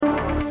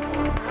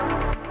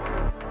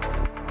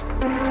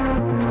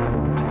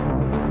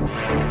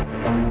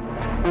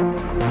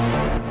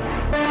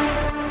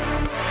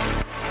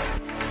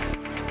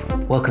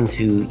Welcome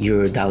to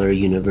Eurodollar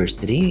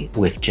University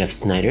with Jeff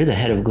Snyder, the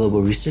head of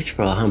global research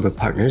for Alhambra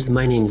Partners.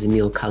 My name is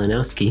Emil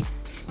Kalinowski,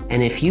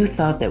 and if you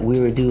thought that we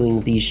were doing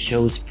these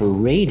shows for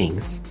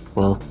ratings,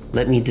 well,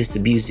 let me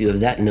disabuse you of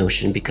that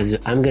notion, because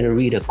I'm going to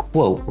read a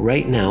quote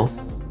right now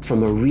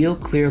from a Real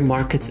Clear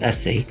Markets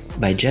essay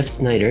by Jeff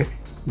Snyder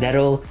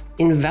that'll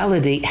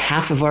invalidate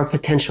half of our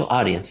potential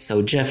audience.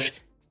 So Jeff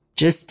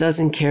just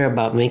doesn't care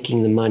about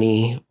making the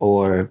money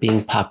or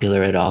being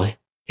popular at all.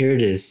 Here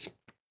it is.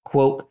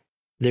 Quote,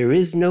 "There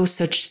is no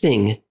such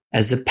thing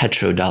as a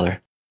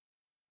petrodollar."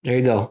 There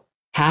you go.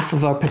 Half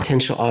of our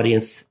potential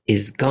audience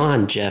is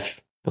gone, Jeff.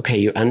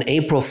 Okay, on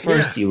April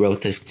 1st, You wrote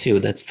this too.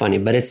 That's funny,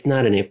 but it's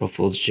not an April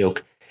Fool's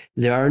joke.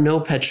 There are no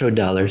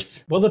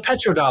petrodollars. Well, the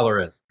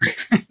petrodollar is.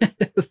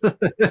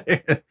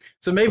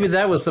 So maybe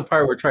that was the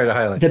part we're trying to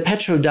highlight. The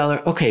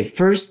petrodollar. Okay,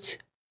 first,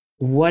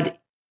 what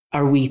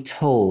are we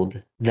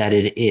told that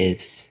it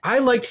is? I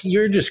liked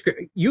your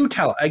description. You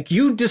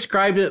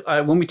described it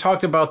when we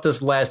talked about this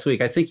last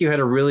week. I think you had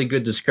a really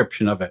good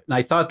description of it. And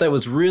I thought that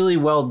was really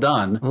well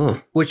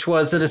done, which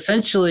was that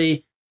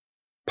essentially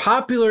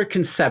popular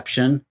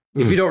conception,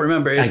 if you don't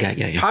remember,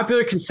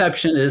 popular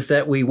conception is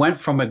that we went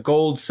from a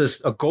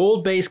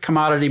gold-based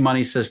commodity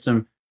money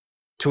system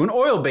to an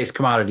oil-based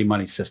commodity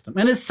money system.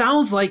 And it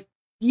sounds like,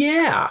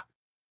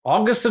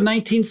 August of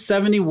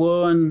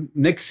 1971,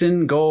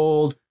 Nixon,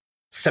 gold.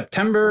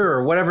 September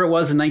or whatever it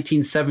was in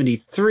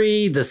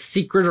 1973, the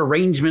secret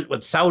arrangement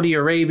with Saudi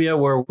Arabia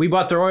where we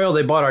bought their oil,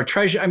 they bought our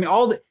treasure. I mean,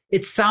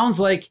 it sounds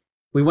like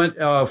we went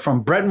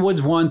from Bretton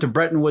Woods 1 to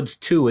Bretton Woods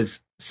 2,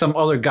 as some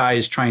other guy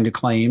is trying to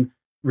claim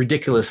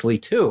ridiculously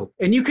too.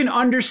 And you can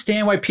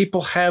understand why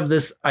people have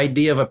this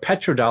idea of a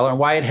petrodollar and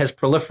why it has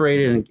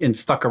proliferated and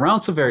stuck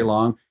around so very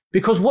long,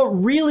 because what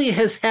really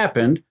has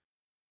happened,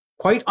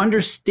 quite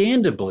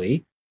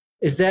understandably,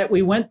 is that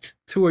we went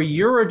through a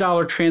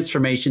Eurodollar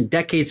transformation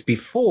decades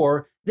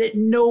before that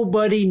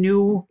nobody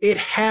knew it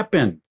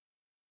happened.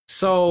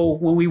 So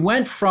when we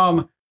went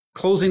from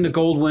closing the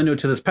gold window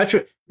to this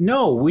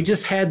we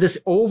just had this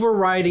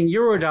overriding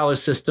Eurodollar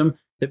system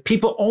that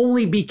people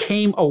only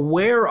became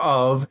aware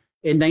of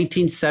in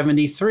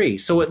 1973.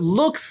 So it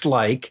looks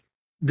like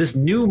this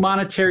new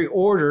monetary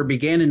order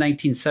began in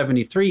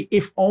 1973,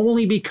 if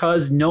only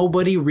because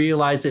nobody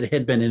realized it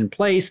had been in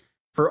place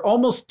for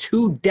almost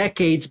 2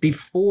 decades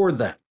before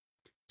then.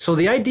 So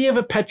the idea of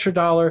a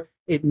petrodollar,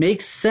 it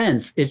makes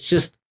sense.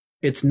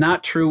 It's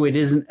not true. It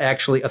isn't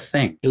actually a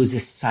thing. It was a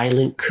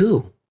silent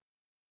coup.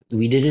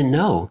 We didn't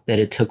know that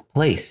it took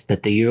place,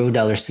 that the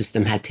Eurodollar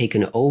system had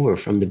taken over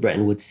from the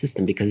Bretton Woods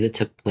system, because it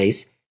took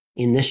place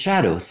in the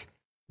shadows.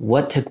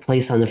 What took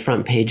place on the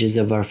front pages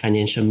of our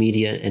financial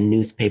media and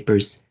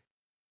newspapers?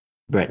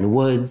 Bretton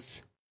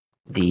Woods,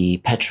 the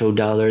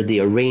petrodollar,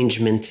 the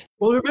arrangement.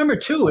 Well, remember,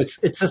 too, it's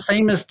the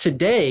same as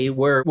today,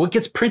 where what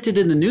gets printed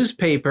in the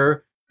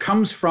newspaper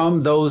comes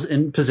from those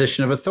in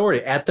position of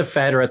authority at the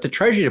Fed or at the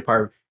Treasury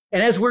Department.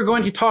 And as we're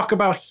going to talk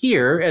about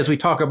here, as we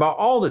talk about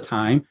all the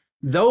time,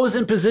 those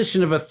in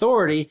position of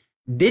authority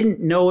didn't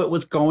know it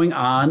was going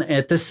on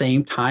at the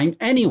same time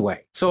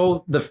anyway.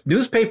 So the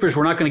newspapers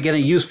were not going to get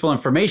any useful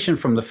information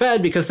from the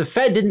Fed because the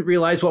Fed didn't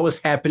realize what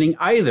was happening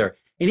either.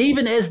 And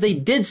even as they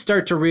did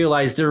start to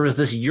realize there was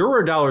this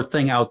Eurodollar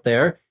thing out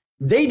there,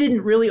 they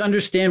didn't really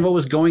understand what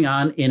was going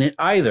on in it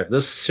either.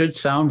 This should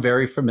sound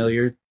very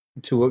familiar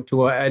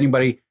to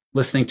anybody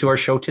listening to our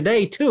show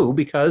today, too,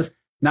 because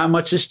not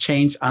much has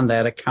changed on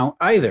that account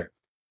either.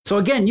 So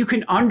again, you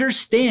can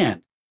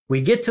understand. We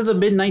get to the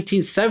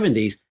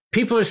mid-1970s,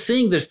 people are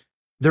seeing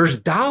there's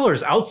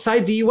dollars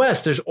outside the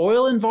U.S. There's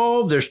oil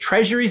involved. There's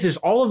treasuries. There's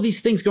all of these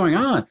things going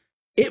on.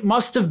 It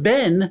must have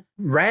been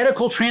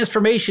radical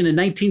transformation in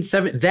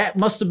 1970. That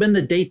must have been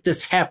the date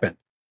this happened,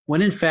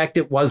 when in fact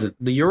it wasn't.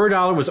 The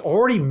Eurodollar was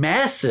already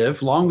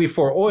massive long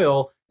before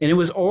oil, and it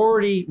was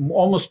already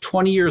almost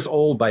 20 years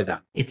old by then.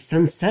 It's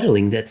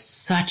unsettling that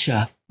such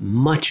a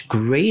much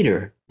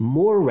greater,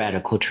 more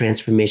radical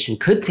transformation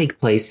could take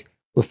place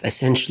with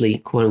essentially,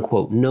 quote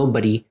unquote,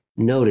 nobody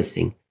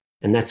noticing.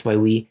 And that's why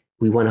we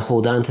want to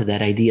hold on to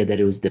that idea that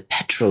it was the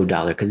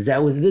petrodollar, because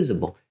that was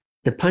visible.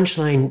 The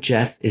punchline,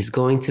 Jeff, is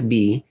going to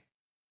be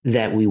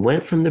that we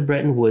went from the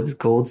Bretton Woods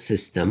gold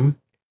system,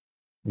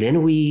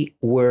 then we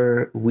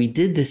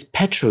did this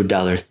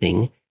petrodollar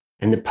thing,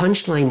 and the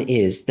punchline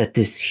is that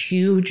this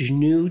huge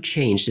new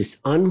change,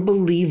 this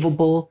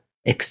unbelievable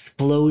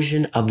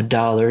explosion of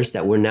dollars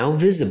that were now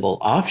visible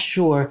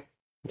offshore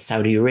in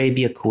Saudi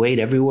Arabia, Kuwait,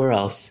 everywhere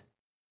else,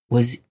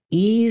 was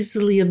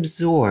easily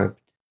absorbed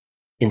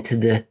into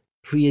the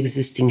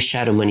pre-existing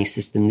shadow money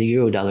system, the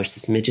Eurodollar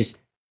system. It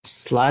just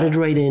slotted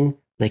right in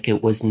like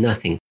it was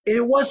nothing.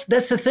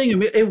 That's the thing. I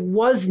mean, it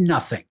was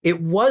nothing.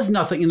 It was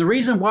nothing. And the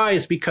reason why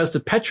is because the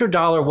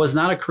petrodollar was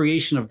not a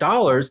creation of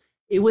dollars.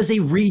 It was a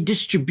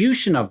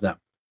redistribution of them.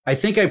 I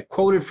think I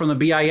quoted from the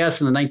BIS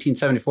in the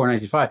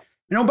 1974-95.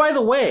 By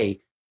the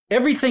way,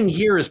 everything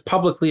here is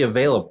publicly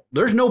available.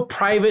 There's no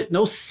private,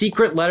 no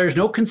secret letters,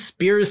 no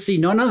conspiracy,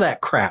 none of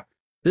that crap.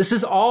 This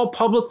is all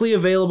publicly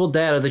available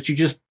data that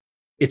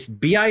it's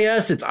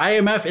BIS, it's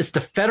IMF, it's the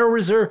Federal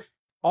Reserve.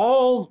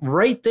 all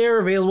right there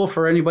available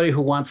for anybody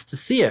who wants to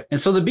see it. And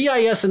so the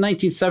BIS in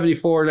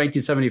 1974,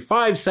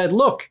 1975 said,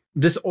 look,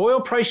 this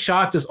oil price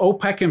shock, this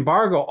OPEC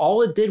embargo,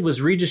 all it did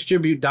was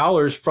redistribute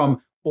dollars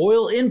from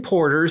oil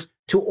importers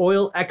to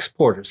oil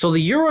exporters. So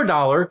the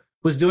Eurodollar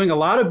was doing a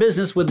lot of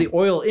business with the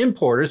oil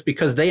importers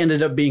because they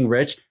ended up being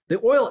rich.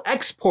 The oil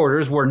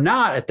exporters were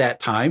not at that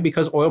time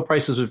because oil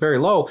prices were very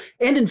low.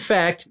 And in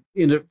fact,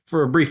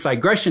 for a brief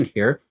digression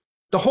here,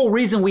 the whole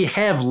reason we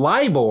have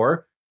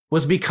LIBOR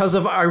was because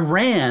of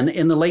Iran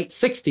in the late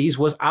 60s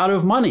was out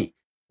of money.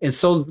 And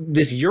so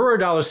this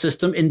Eurodollar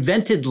system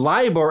invented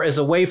LIBOR as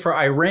a way for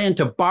Iran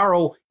to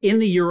borrow in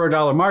the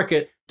Eurodollar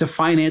market to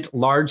finance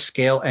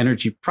large-scale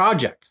energy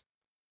projects.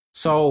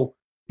 So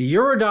the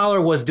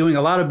Eurodollar was doing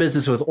a lot of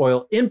business with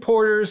oil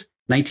importers.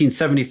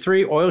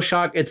 1973, oil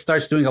shock, it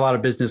starts doing a lot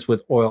of business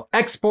with oil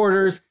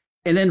exporters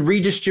and then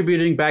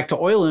redistributing back to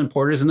oil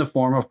importers in the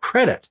form of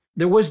credit.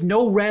 There was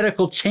no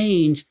radical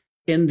change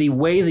in the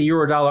way the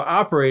Eurodollar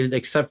operated,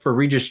 except for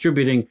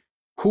redistributing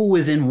who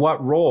was in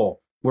what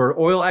role. Where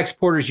oil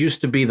exporters used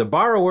to be the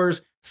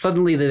borrowers,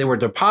 suddenly they were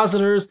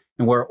depositors.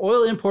 And where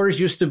oil importers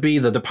used to be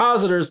the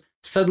depositors,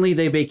 suddenly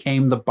they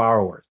became the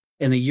borrowers.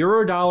 And the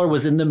Eurodollar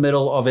was in the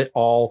middle of it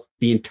all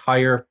the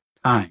entire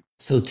time.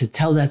 So to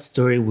tell that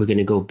story, we're going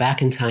to go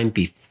back in time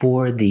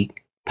before the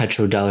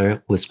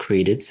petrodollar was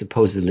created,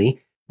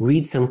 supposedly,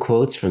 read some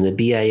quotes from the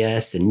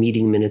BIS and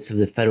meeting minutes of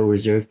the Federal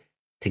Reserve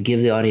to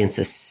give the audience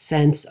a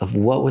sense of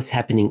what was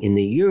happening in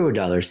the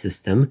Eurodollar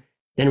system.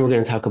 Then we're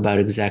going to talk about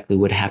exactly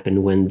what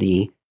happened when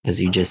as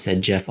you just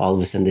said, Jeff, all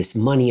of a sudden this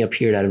money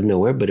appeared out of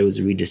nowhere, but it was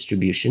a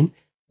redistribution.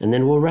 And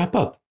then we'll wrap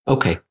up.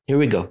 Okay, here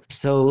we go.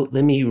 So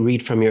let me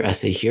read from your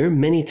essay here.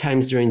 Many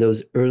times during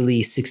those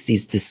early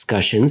 60s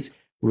discussions,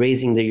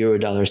 raising the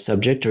Eurodollar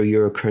subject or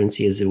euro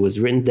currency as it was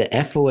written, the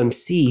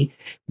FOMC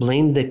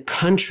blamed the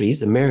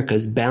country's,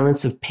 America's,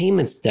 balance of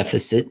payments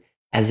deficit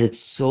as its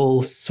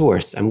sole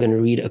source. I'm going to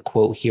read a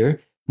quote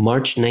here.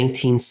 March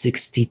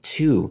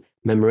 1962,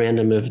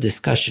 memorandum of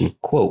discussion,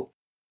 quote,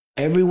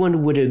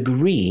 everyone would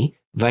agree,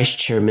 Vice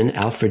Chairman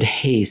Alfred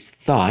Hayes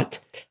thought,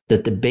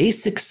 that the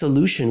basic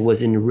solution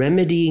was in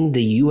remedying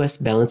the U.S.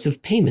 balance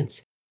of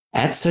payments.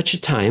 At such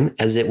a time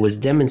as it was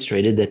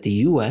demonstrated that the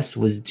U.S.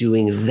 was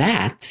doing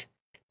that,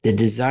 the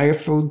desire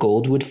for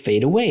gold would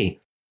fade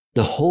away.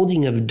 The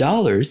holding of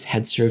dollars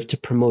had served to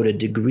promote a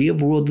degree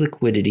of world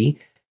liquidity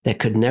that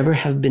could never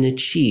have been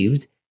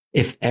achieved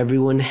if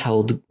everyone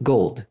held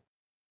gold.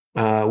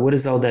 What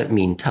does all that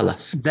mean? Tell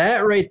us.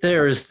 That right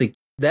there is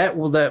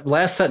that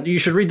last sentence. You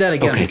should read that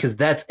again because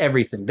that's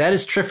everything. That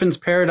is Triffin's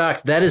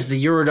paradox. That is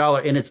the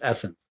Eurodollar in its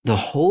essence. The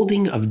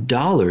holding of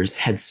dollars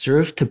had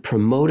served to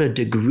promote a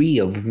degree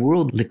of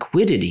world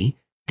liquidity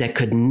that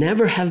could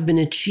never have been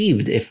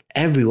achieved if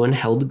everyone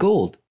held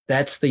gold.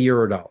 That's the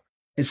Eurodollar.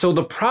 And so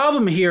the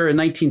problem here in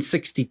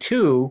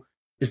 1962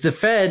 is the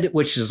Fed,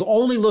 which is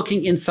only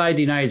looking inside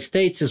the United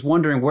States, is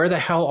wondering where the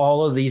hell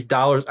all of these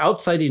dollars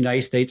outside the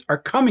United States are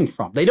coming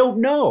from. They don't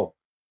know.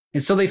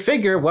 And so they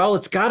figure, well,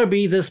 it's got to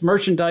be this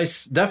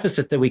merchandise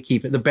deficit that we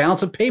keep, the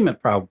balance of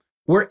payment problem.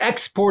 We're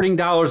exporting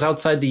dollars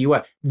outside the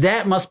U.S.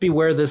 That must be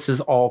where this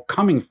is all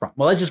coming from.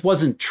 Well, that just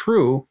wasn't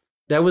true.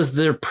 That was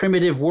their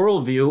primitive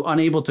worldview,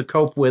 unable to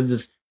cope with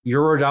this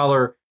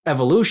Eurodollar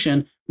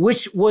evolution,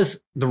 which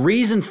was the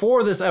reason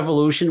for this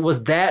evolution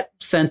was that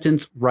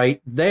sentence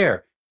right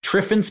there.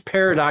 Triffin's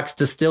paradox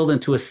distilled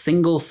into a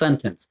single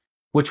sentence,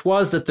 which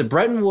was that the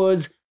Bretton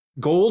Woods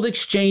gold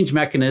exchange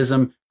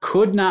mechanism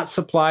could not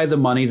supply the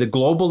money the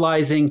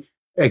globalizing,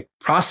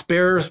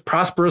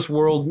 prosperous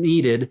world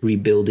needed.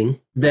 Rebuilding.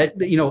 That,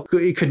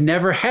 it could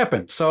never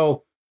happen.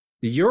 So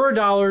the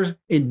Eurodollar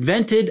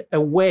invented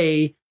a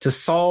way to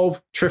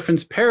solve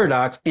Triffin's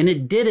paradox, and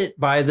it did it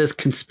by this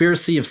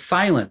conspiracy of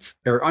silence,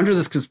 or under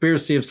this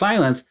conspiracy of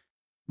silence,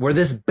 where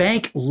this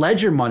bank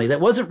ledger money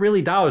that wasn't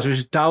really dollars, it was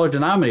just dollar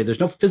denominated. There's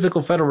no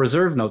physical Federal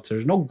Reserve notes.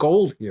 There's no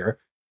gold here.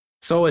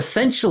 So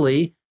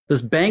essentially,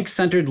 this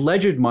bank-centered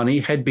ledgered money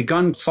had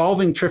begun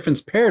solving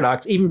Triffin's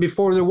paradox even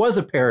before there was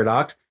a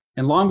paradox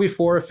and long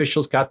before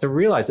officials got to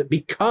realize it.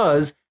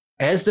 Because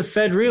as the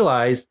Fed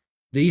realized,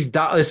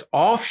 this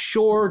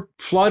offshore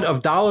flood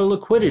of dollar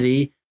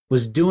liquidity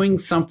was doing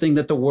something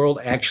that the world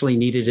actually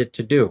needed it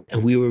to do.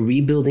 And we were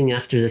rebuilding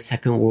after the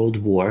Second World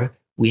War.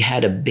 We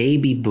had a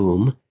baby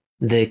boom.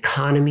 The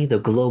economy, the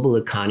global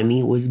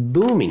economy was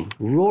booming,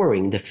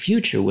 roaring. The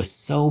future was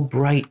so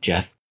bright,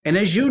 Jeff. And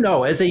as you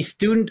know, as a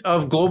student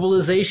of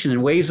globalization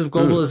and waves of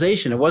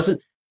globalization, it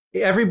wasn't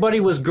everybody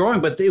was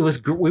growing, but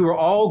we were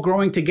all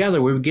growing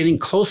together. We were getting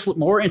close,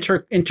 more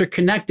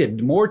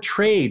interconnected, more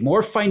trade,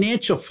 more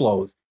financial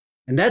flows.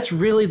 And that's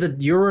really the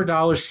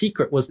Eurodollar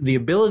secret, was the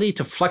ability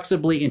to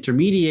flexibly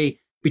intermediate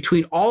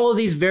between all of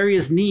these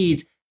various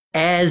needs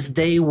as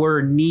they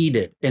were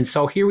needed. And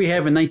so here we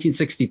have in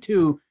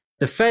 1962,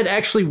 the Fed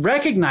actually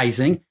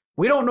recognizing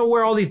we don't know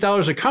where all these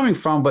dollars are coming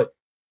from, but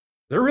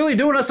they're really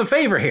doing us a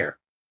favor here.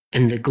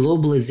 And the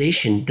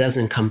globalization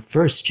doesn't come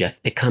first, Jeff.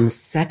 It comes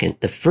second.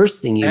 The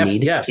first thing you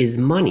need is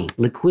money,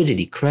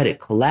 liquidity, credit,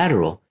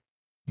 collateral.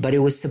 But it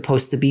was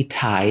supposed to be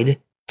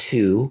tied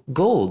to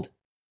gold.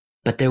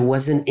 But there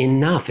wasn't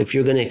enough. If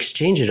you're going to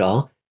exchange it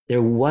all,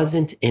 there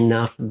wasn't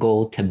enough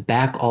gold to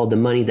back all the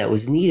money that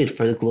was needed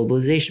for the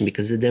globalization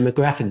because of the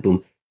demographic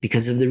boom,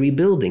 because of the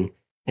rebuilding.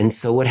 And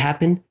so what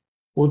happened?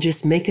 We'll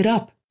just make it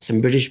up. Some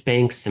British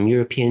banks, some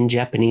European,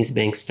 Japanese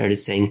banks started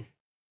saying,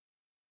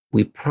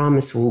 we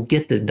promise we'll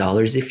get the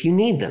dollars if you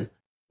need them,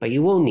 but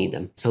you won't need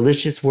them. So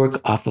let's just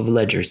work off of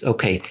ledgers.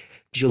 Okay,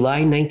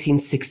 July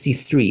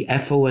 1963,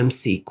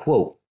 FOMC,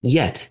 quote,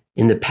 yet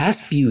in the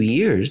past few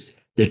years,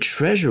 the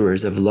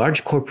treasurers of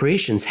large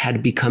corporations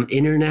had become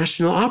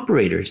international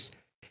operators.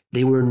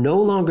 They were no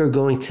longer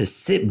going to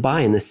sit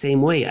by in the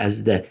same way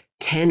as the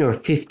 10 or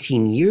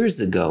 15 years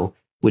ago,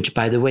 which,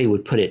 by the way,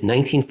 would put it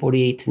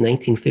 1948 to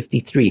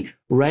 1953,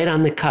 right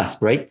on the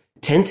cusp, right?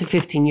 10 to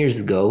 15 years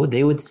ago,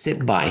 they would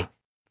sit by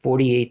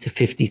 48 to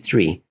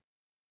 53.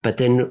 But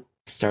then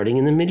starting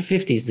in the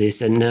mid-50s, they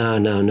said,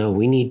 no,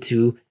 we need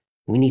to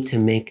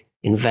make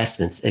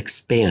investments,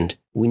 expand.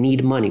 We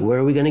need money. Where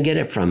are we going to get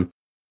it from?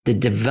 The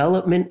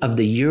development of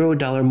the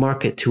Eurodollar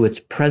market to its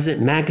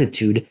present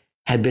magnitude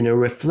had been a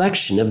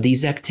reflection of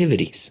these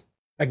activities.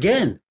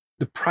 Again,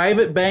 the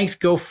private banks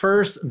go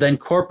first, then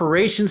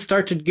corporations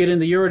start to get in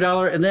the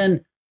Eurodollar, and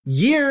then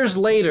years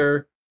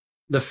later,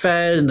 the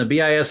Fed and the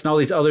BIS and all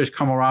these others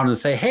come around and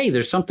say, hey,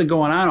 there's something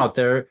going on out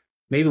there.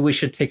 Maybe we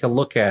should take a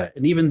look at it.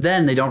 And even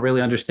then, they don't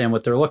really understand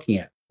what they're looking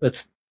at.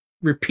 It's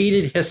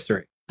repeated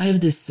history. I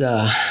have this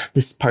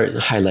part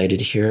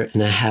highlighted here,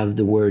 and I have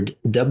the word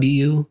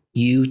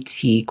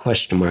WUT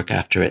question mark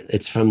after it.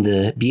 It's from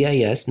the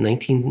BIS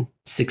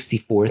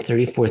 1964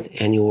 34th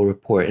Annual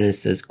Report, and it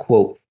says,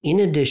 quote, in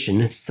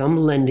addition, some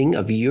lending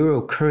of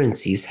euro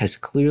currencies has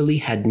clearly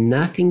had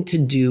nothing to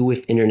do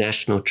with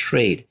international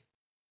trade.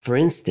 For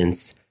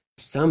instance,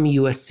 some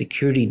U.S.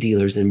 security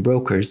dealers and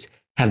brokers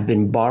have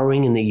been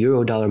borrowing in the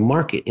Eurodollar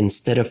market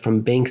instead of from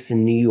banks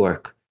in New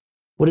York.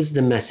 What is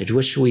the message?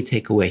 What should we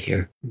take away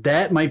here?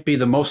 That might be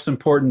the most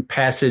important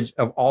passage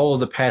of all of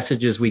the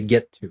passages we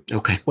get to.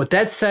 Okay. What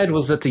that said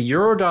was that the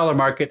Eurodollar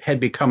market had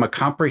become a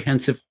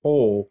comprehensive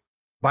whole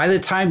by the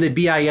time the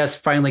BIS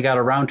finally got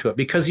around to it,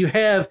 because you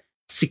have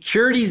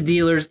securities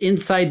dealers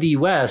inside the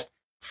U.S.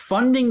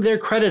 funding their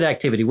credit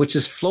activity, which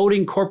is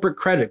floating corporate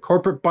credit,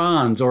 corporate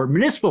bonds, or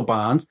municipal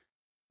bonds,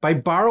 by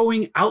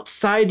borrowing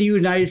outside the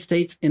United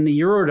States in the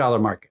Eurodollar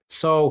market.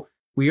 So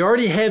we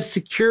already have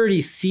security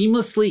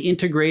seamlessly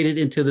integrated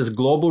into this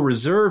global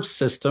reserve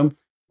system,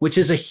 which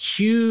is a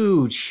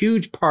huge,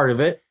 huge part of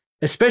it,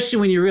 especially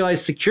when you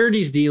realize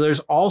securities dealers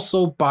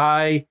also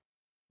buy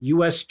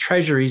U.S.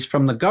 treasuries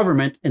from the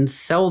government and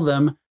sell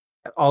them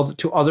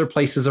to other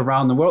places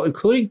around the world,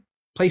 including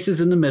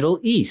places in the Middle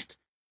East.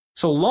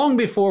 So long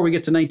before we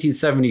get to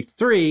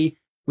 1973,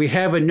 we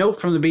have a note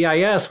from the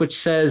BIS which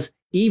says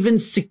even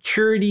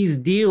securities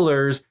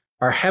dealers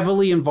are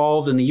heavily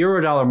involved in the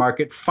Eurodollar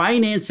market,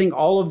 financing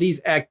all of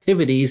these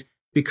activities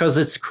because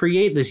this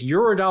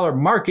Eurodollar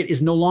market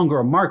is no longer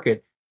a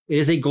market. It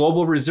is a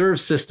global reserve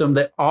system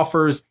that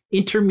offers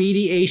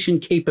intermediation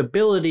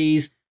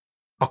capabilities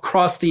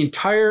across the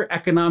entire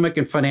economic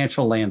and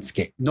financial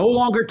landscape. No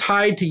longer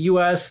tied to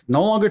US,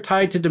 no longer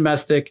tied to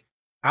domestic,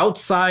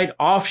 outside,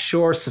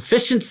 offshore,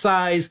 sufficient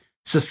size,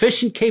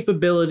 sufficient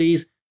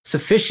capabilities,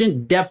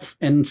 sufficient depth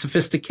and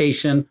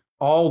sophistication,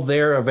 all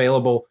there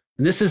available.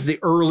 And this is the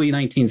early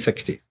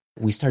 1960s.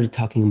 We started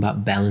talking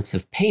about balance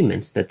of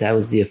payments, that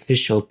was the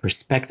official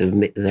perspective,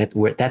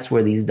 that's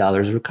where these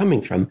dollars were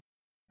coming from.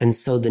 And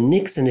so the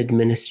Nixon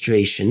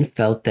administration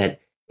felt that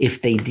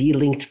if they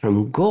delinked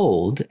from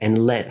gold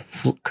and let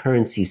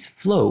currencies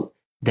float,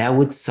 that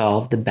would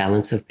solve the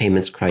balance of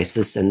payments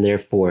crisis and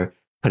therefore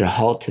put a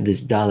halt to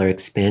this dollar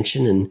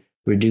expansion and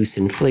reduce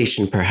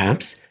inflation,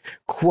 perhaps.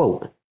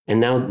 Quote, and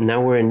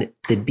now we're in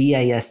the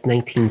BIS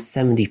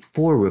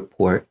 1974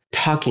 report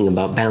talking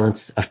about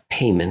balance of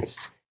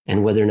payments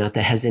and whether or not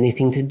that has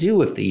anything to do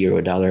with the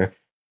Eurodollar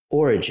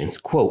origins.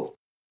 Quote,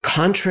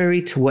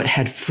 contrary to what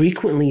had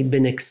frequently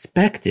been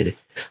expected,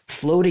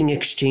 floating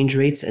exchange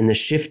rates and the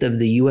shift of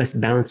the U.S.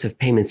 balance of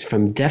payments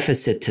from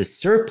deficit to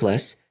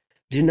surplus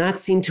do not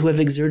seem to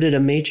have exerted a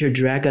major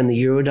drag on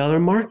the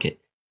Eurodollar market.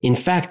 In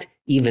fact,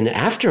 even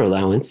after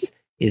allowance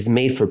is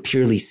made for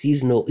purely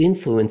seasonal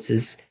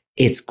influences,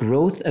 its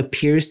growth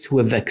appears to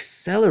have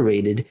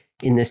accelerated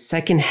in the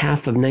second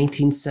half of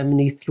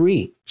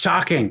 1973.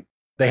 Shocking.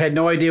 They had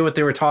no idea what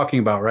they were talking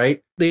about,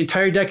 right? The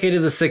entire decade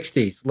of the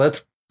 60s.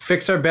 Let's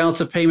fix our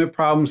balance of payment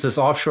problems. This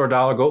offshore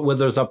dollar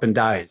withers up and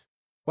dies.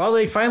 Well,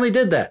 they finally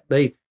did that.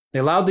 They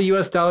allowed the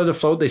U.S. dollar to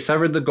float. They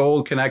severed the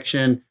gold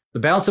connection. The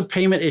balance of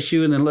payment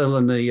issue in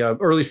the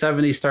early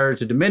 70s started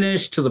to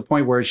diminish to the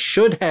point where it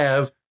should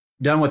have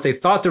done what they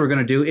thought they were going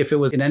to do if it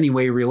was in any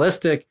way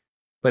realistic.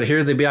 But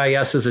here the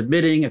BIS is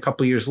admitting a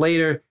couple of years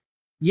later,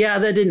 yeah,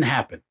 that didn't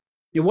happen.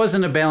 It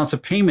wasn't a balance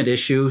of payment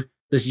issue.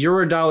 This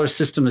Eurodollar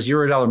system, this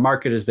Eurodollar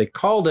market, as they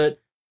called it,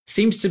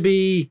 seems to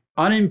be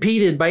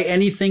unimpeded by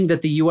anything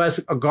that the U.S.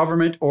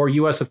 government or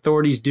U.S.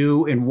 authorities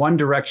do in one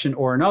direction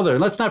or another.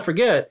 And let's not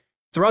forget,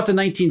 throughout the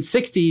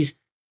 1960s,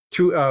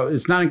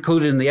 it's not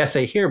included in the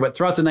essay here, but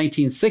throughout the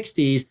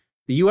 1960s,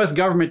 the U.S.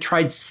 government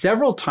tried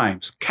several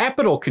times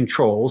capital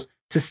controls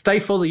to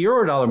stifle the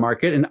Eurodollar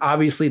market, and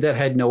obviously that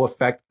had no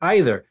effect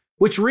either,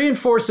 which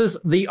reinforces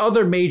the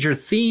other major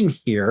theme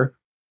here: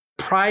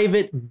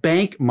 private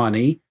bank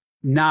money,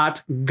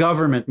 not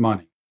government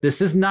money.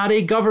 This is not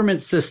a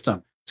government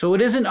system. So it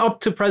isn't up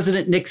to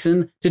President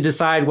Nixon to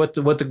decide what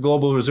the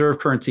global reserve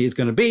currency is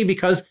going to be,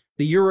 because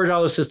the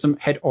Eurodollar system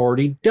had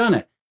already done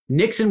it.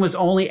 Nixon was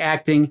only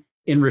acting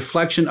in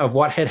reflection of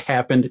what had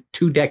happened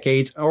 2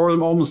 decades or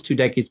almost 2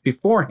 decades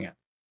beforehand.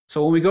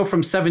 So when we go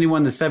from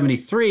 71 to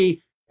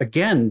 73,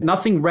 again,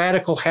 nothing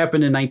radical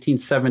happened in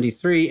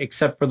 1973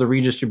 except for the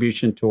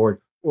redistribution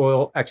toward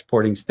oil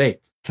exporting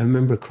states. If I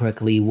remember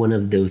correctly, one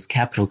of those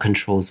capital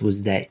controls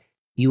was that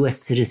U.S.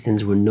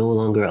 citizens were no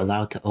longer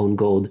allowed to own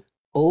gold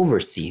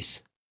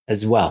overseas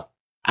as well.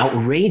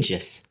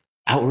 Outrageous.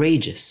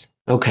 Outrageous.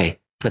 Okay,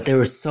 but there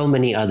were so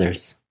many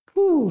others.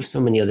 So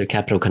many other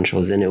capital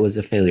controls, and it was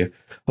a failure.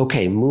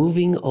 Okay,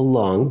 moving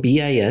along,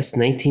 BIS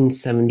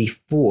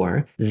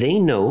 1974, they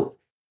note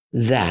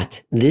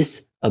that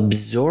this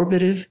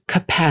absorptive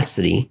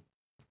capacity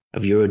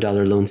of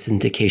Eurodollar loan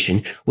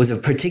syndication was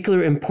of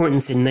particular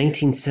importance in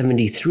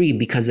 1973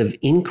 because of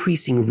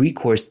increasing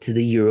recourse to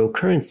the euro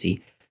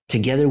currency,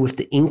 together with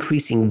the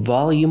increasing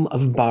volume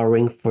of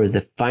borrowing for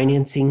the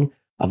financing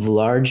of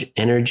large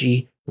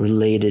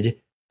energy-related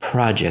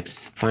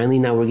projects. Finally,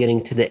 now we're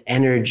getting to the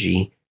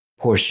energy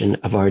portion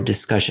of our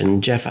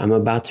discussion. Jeff, I'm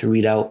about to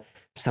read out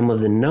some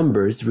of the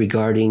numbers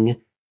regarding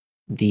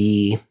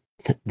the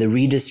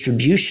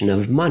redistribution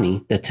of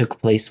money that took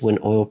place when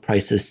oil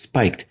prices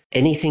spiked.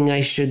 Anything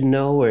I should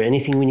know or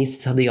anything we need to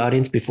tell the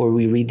audience before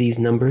we read these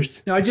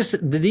numbers? No,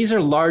 these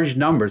are large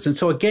numbers. And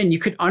so again, you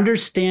could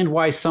understand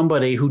why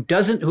somebody who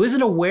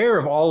isn't aware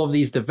of all of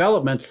these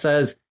developments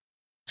says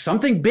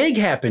something big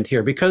happened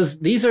here, because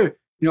these are,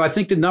 I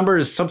think the number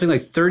is something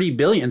like $30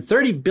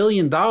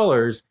 billion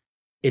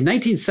in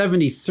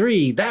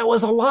 1973. That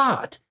was a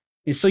lot.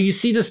 And so you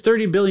see this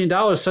 $30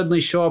 billion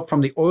suddenly show up from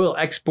the oil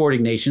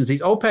exporting nations,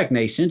 these OPEC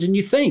nations, and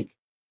you think,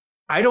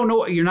 I don't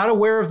know, you're not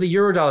aware of the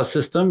Eurodollar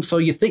system, so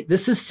you think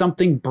this is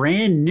something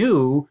brand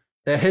new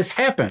that has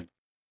happened.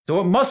 So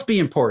it must be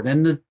important,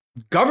 and the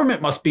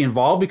government must be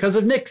involved because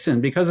of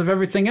Nixon, because of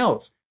everything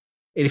else.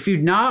 And if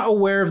you're not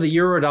aware of the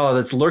Eurodollar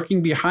that's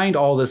lurking behind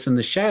all this in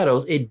the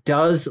shadows, it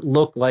does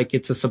look like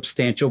it's a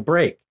substantial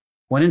break,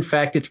 when in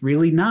fact it's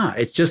really not.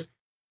 It's just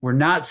we're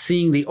not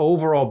seeing the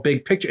overall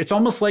big picture. It's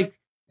almost like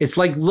it's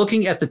like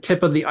looking at the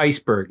tip of the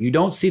iceberg. You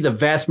don't see the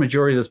vast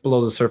majority that's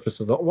below the surface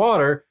of the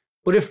water.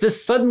 But if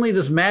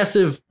this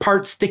massive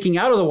part sticking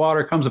out of the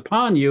water comes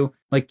upon you,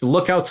 like the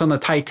lookouts on the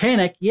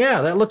Titanic,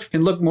 yeah, that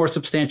can look more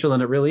substantial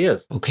than it really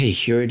is. Okay,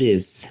 here it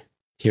is.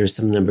 Here are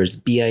some numbers.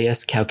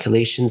 BIS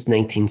calculations,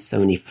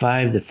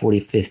 1975, the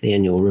 45th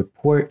annual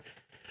report.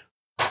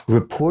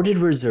 Reported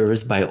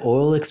reserves by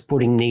oil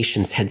exporting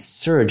nations had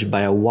surged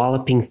by a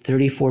whopping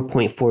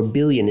 $34.4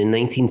 billion in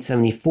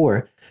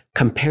 1974,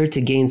 compared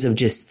to gains of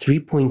just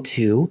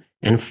 3.2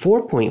 and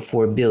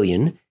 4.4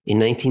 billion in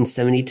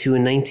 1972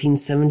 and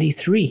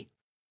 1973.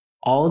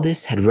 All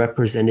this had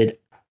represented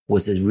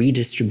was a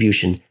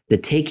redistribution, the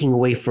taking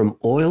away from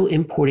oil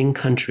importing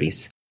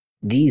countries.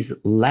 These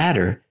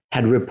latter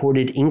had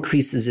reported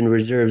increases in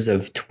reserves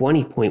of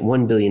 20.1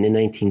 billion in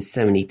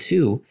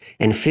 1972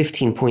 and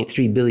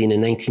 15.3 billion in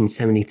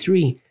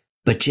 1973,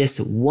 but just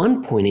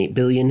 1.8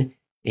 billion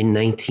in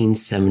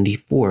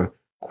 1974.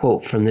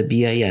 Quote from the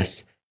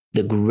BIS,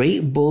 the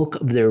great bulk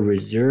of their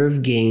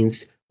reserve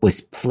gains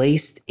was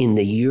placed in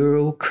the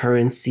euro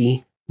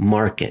currency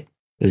market.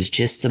 It was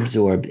just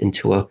absorbed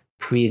into a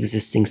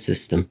pre-existing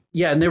system.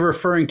 Yeah, and they're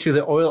referring to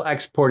the oil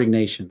exporting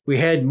nation. We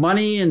had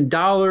money and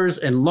dollars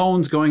and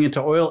loans going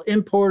into oil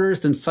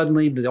importers, and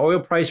suddenly the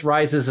oil price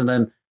rises, and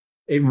then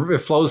it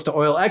flows to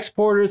oil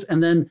exporters,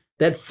 and then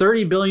that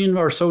 $30 billion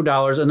or so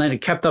dollars, and then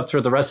it kept up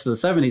through the rest of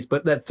the 70s,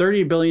 but that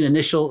 $30 billion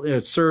initial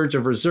surge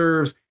of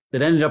reserves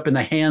that ended up in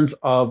the hands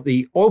of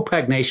the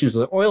OPEC nations,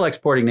 the oil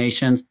exporting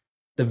nations,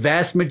 the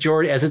vast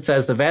majority, as it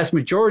says, the vast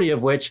majority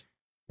of which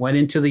went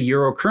into the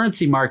euro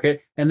currency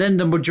market. And then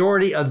the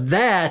majority of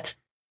that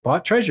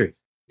bought treasuries,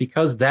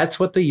 because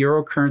that's what the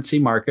euro currency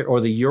market or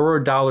the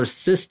Eurodollar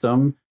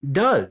system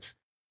does.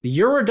 The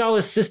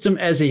Eurodollar system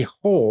as a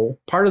whole,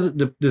 part of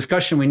the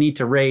discussion we need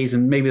to raise,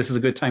 and maybe this is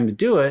a good time to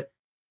do it,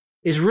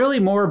 is really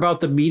more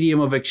about the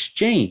medium of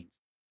exchange.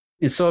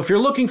 And so if you're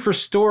looking for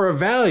store of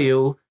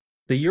value,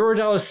 the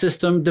Eurodollar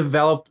system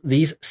developed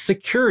these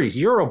securities,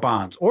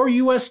 Eurobonds or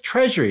U.S.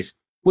 treasuries,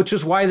 which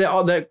is why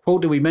that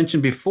quote that we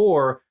mentioned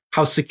before,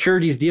 how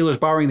securities dealers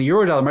borrowing the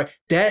Eurodollar market,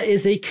 that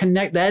is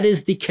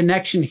the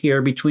connection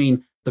here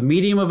between the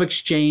medium of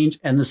exchange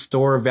and the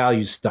store of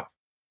value stuff.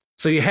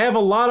 So you have a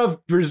lot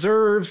of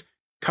reserves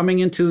coming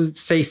into,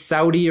 say,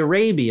 Saudi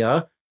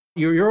Arabia.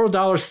 Your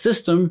Eurodollar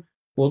system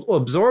will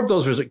absorb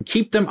those reserves,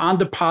 keep them on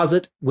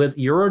deposit with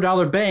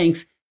Eurodollar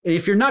banks. And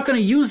if you're not going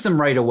to use them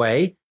right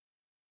away,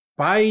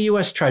 buy a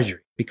U.S.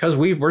 Treasury, because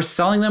we're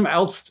selling them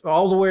out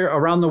all the way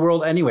around the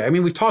world anyway. I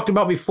mean, we've talked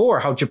about before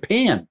how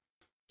Japan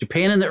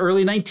in the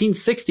early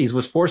 1960s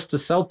was forced to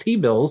sell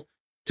T-bills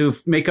to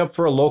make up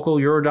for a local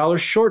Eurodollar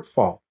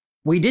shortfall.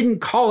 We didn't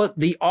call it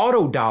the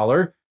auto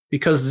dollar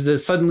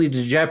because suddenly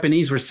the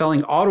Japanese were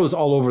selling autos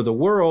all over the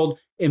world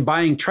and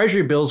buying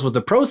treasury bills with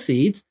the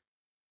proceeds.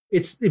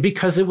 It's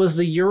because it was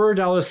the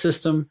Eurodollar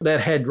system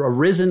that had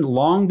arisen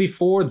long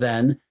before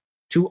then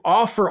to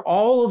offer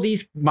all of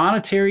these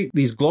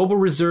these global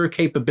reserve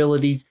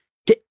capabilities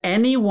to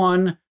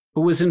anyone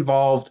who was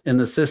involved in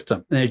the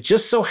system. And it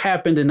just so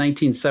happened in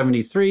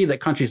 1973 that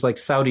countries like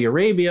Saudi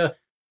Arabia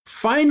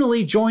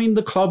finally joined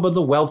the club of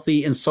the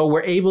wealthy, and so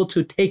were able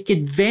to take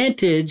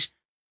advantage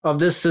of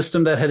this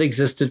system that had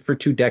existed for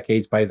 2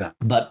 decades by then.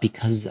 But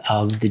because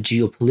of the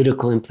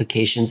geopolitical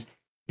implications,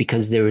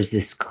 because there was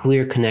this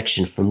clear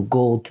connection from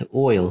gold to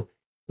oil,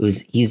 it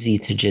was easy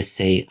to just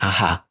say,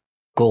 aha,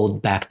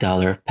 gold-backed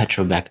dollar,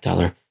 petro-backed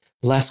dollar.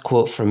 Last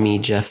quote from me,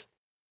 Jeff.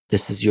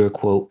 This is your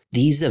quote.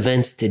 These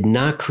events did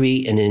not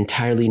create an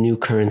entirely new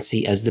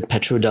currency as the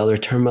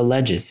petrodollar term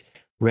alleges.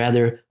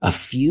 Rather, a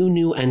few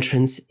new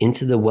entrants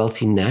into the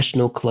wealthy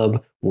national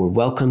club were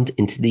welcomed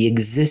into the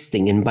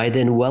existing and by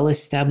then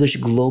well-established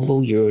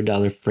global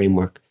Eurodollar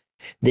framework.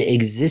 The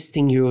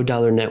existing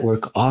Eurodollar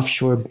network,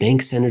 offshore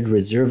bank-centered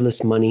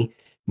reserveless money,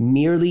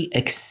 merely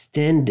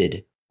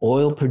extended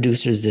oil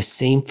producers the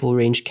same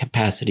full-range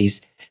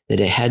capacities that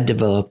it had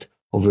developed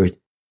over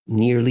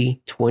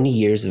nearly 20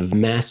 years of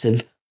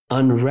massive,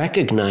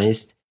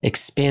 unrecognized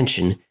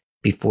expansion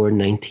before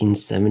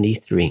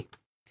 1973.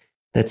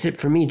 That's it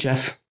for me,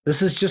 Jeff.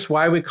 This is just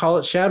why we call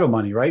it shadow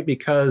money, right?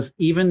 Because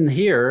even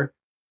here,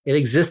 it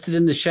existed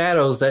in the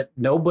shadows that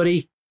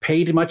nobody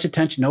paid much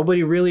attention,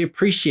 nobody really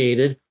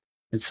appreciated.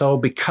 And so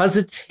because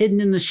it's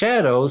hidden in the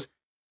shadows,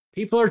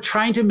 people are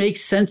trying to make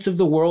sense of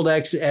the world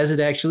as it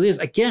actually is.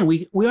 Again,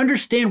 we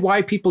understand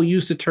why people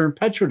use the term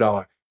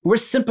petrodollar. We're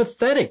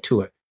sympathetic to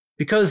it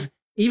because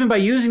even by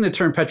using the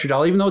term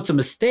petrodollar, even though it's a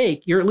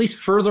mistake, you're at least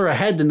further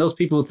ahead than those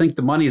people who think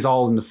the money is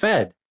all in the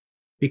Fed,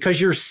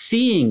 because you're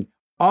seeing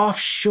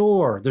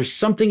offshore, there's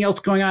something else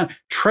going on.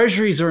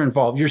 Treasuries are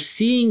involved. You're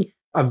seeing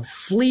a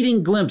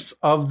fleeting glimpse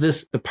of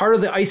the part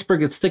of the iceberg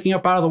that's sticking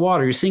up out of the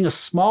water. You're seeing a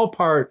small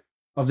part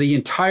of the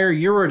entire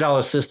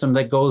Eurodollar system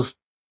that goes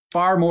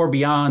far more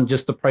beyond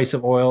just the price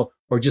of oil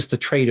or just the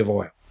trade of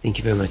oil. Thank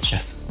you very much,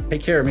 Jeff.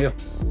 Take care, Emil.